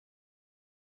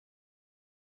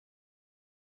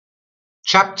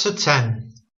Chapter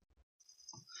 10.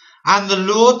 And the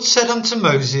Lord said unto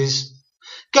Moses,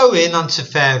 Go in unto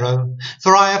Pharaoh,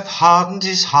 for I have hardened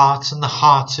his heart and the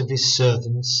heart of his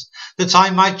servants, that I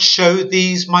might show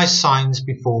these my signs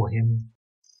before him,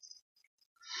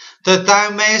 that thou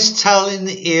mayest tell in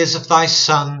the ears of thy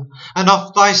son, and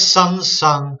of thy son's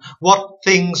son, what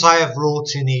things I have wrought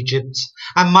in Egypt,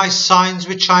 and my signs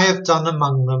which I have done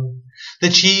among them,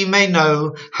 that ye may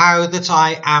know how that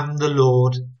I am the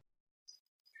Lord.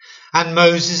 And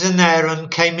Moses and Aaron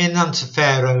came in unto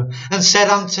Pharaoh, and said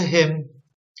unto him,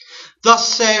 Thus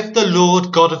saith the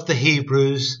Lord God of the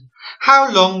Hebrews,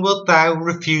 How long wilt thou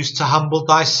refuse to humble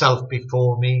thyself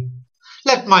before me?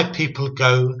 Let my people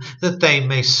go, that they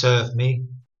may serve me.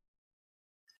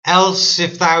 Else,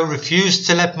 if thou refuse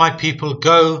to let my people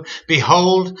go,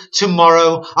 behold,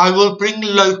 tomorrow I will bring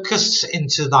locusts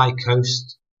into thy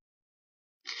coast,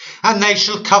 and they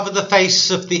shall cover the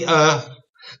face of the earth,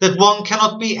 that one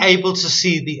cannot be able to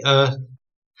see the earth.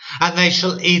 And they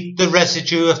shall eat the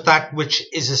residue of that which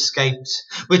is escaped,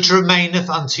 which remaineth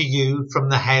unto you from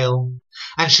the hail,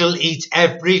 and shall eat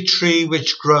every tree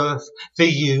which groweth for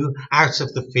you out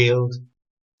of the field.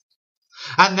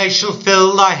 And they shall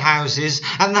fill thy houses,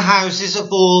 and the houses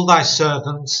of all thy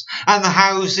servants, and the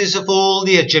houses of all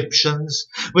the Egyptians,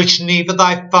 which neither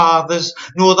thy fathers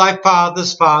nor thy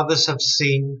fathers' fathers have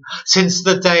seen, since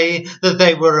the day that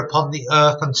they were upon the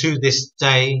earth unto this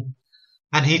day.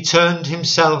 And he turned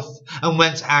himself and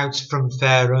went out from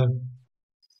Pharaoh.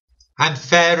 And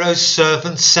Pharaoh's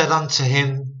servants said unto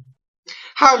him,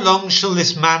 How long shall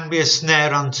this man be a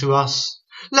snare unto us?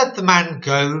 Let the man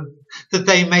go, that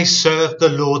they may serve the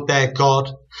Lord their God.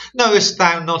 Knowest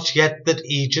thou not yet that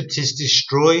Egypt is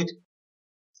destroyed?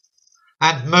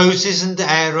 And Moses and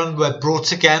Aaron were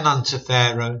brought again unto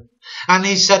Pharaoh. And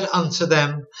he said unto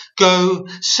them, Go,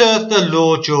 serve the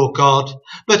Lord your God,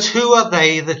 but who are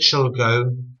they that shall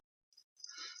go?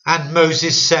 And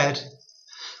Moses said,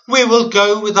 We will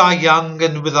go with our young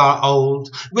and with our old,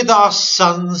 with our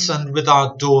sons and with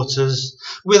our daughters,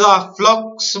 with our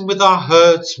flocks and with our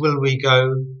herds will we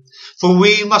go, for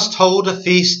we must hold a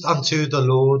feast unto the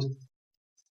Lord.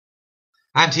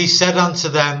 And he said unto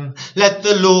them, Let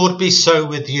the Lord be so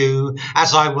with you,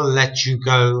 as I will let you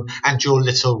go, and your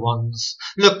little ones.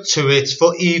 Look to it,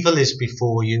 for evil is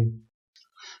before you.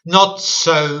 Not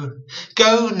so.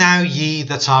 Go now ye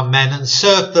that are men, and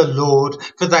serve the Lord,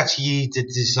 for that ye did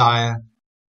desire.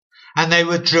 And they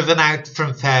were driven out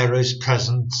from Pharaoh's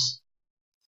presence.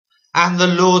 And the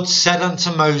Lord said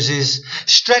unto Moses,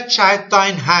 Stretch out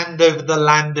thine hand over the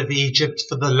land of Egypt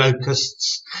for the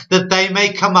locusts, that they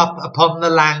may come up upon the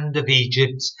land of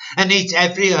Egypt, and eat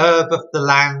every herb of the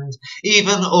land,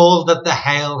 even all that the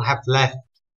hail hath left.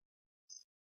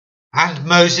 And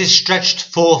Moses stretched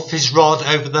forth his rod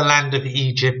over the land of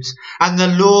Egypt, and the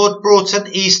Lord brought an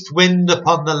east wind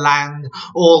upon the land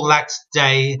all that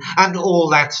day and all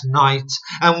that night.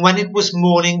 And when it was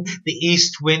morning, the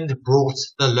east wind brought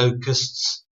the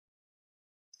locusts.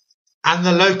 And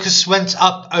the locusts went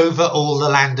up over all the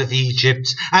land of Egypt,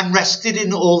 and rested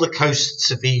in all the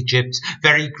coasts of Egypt.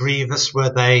 Very grievous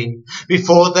were they.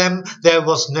 Before them there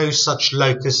was no such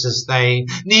locust as they,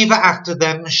 neither after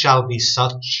them shall be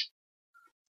such.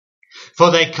 For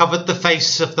they covered the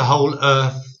face of the whole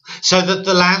earth, so that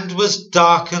the land was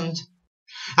darkened.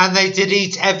 And they did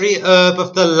eat every herb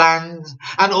of the land,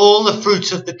 and all the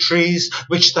fruit of the trees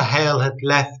which the hail had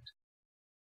left.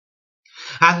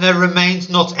 And there remained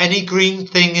not any green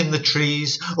thing in the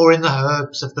trees, or in the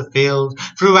herbs of the field,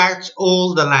 throughout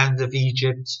all the land of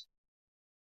Egypt.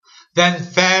 Then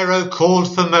Pharaoh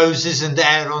called for Moses and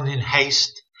Aaron in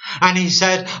haste. And he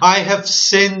said, I have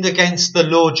sinned against the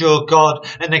Lord your God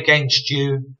and against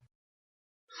you.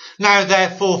 Now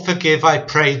therefore forgive, I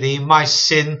pray thee, my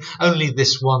sin only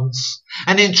this once,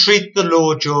 and entreat the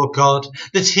Lord your God,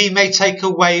 that he may take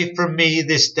away from me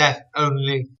this death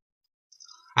only.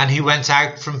 And he went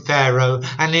out from Pharaoh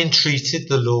and entreated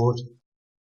the Lord.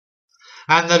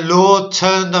 And the Lord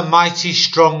turned a mighty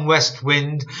strong west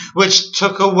wind, which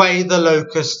took away the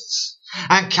locusts,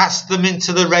 and cast them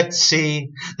into the Red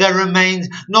Sea. There remained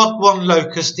not one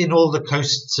locust in all the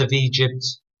coasts of Egypt.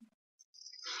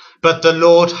 But the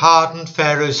Lord hardened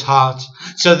Pharaoh's heart,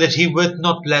 so that he would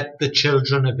not let the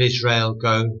children of Israel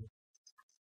go.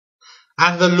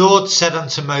 And the Lord said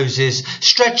unto Moses,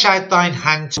 Stretch out thine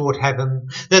hand toward heaven,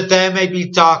 that there may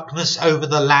be darkness over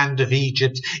the land of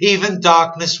Egypt, even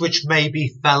darkness which may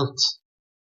be felt.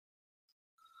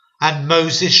 And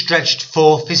Moses stretched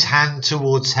forth his hand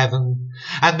towards heaven,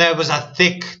 and there was a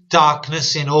thick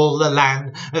darkness in all the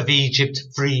land of Egypt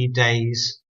 3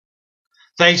 days.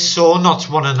 They saw not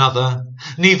one another,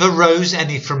 neither rose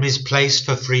any from his place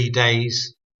for 3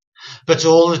 days. But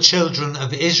all the children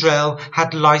of Israel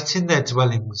had light in their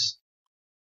dwellings.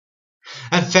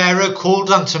 And Pharaoh called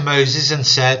unto Moses and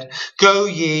said, Go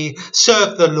ye,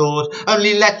 serve the Lord,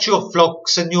 only let your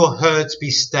flocks and your herds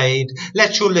be stayed,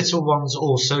 let your little ones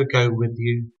also go with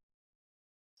you.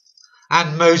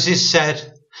 And Moses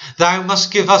said, Thou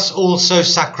must give us also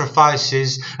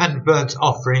sacrifices and burnt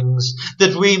offerings,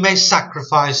 that we may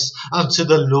sacrifice unto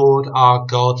the Lord our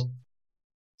God.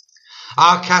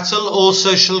 Our cattle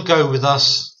also shall go with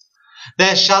us.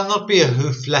 There shall not be a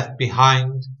hoof left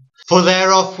behind, for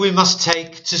thereof we must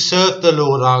take to serve the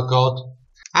Lord our God.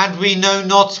 And we know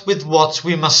not with what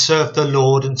we must serve the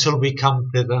Lord until we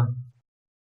come thither.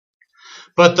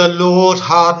 But the Lord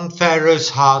hardened Pharaoh's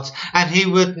heart, and he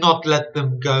would not let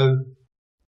them go.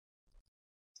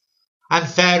 And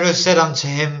Pharaoh said unto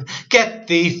him, Get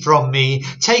thee from me,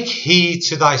 take heed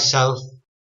to thyself.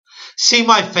 See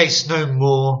my face no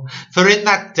more, for in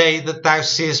that day that thou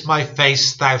seest my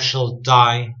face thou shalt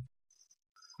die.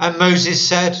 And Moses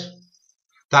said,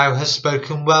 Thou hast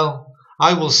spoken well,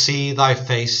 I will see thy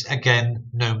face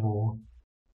again no more.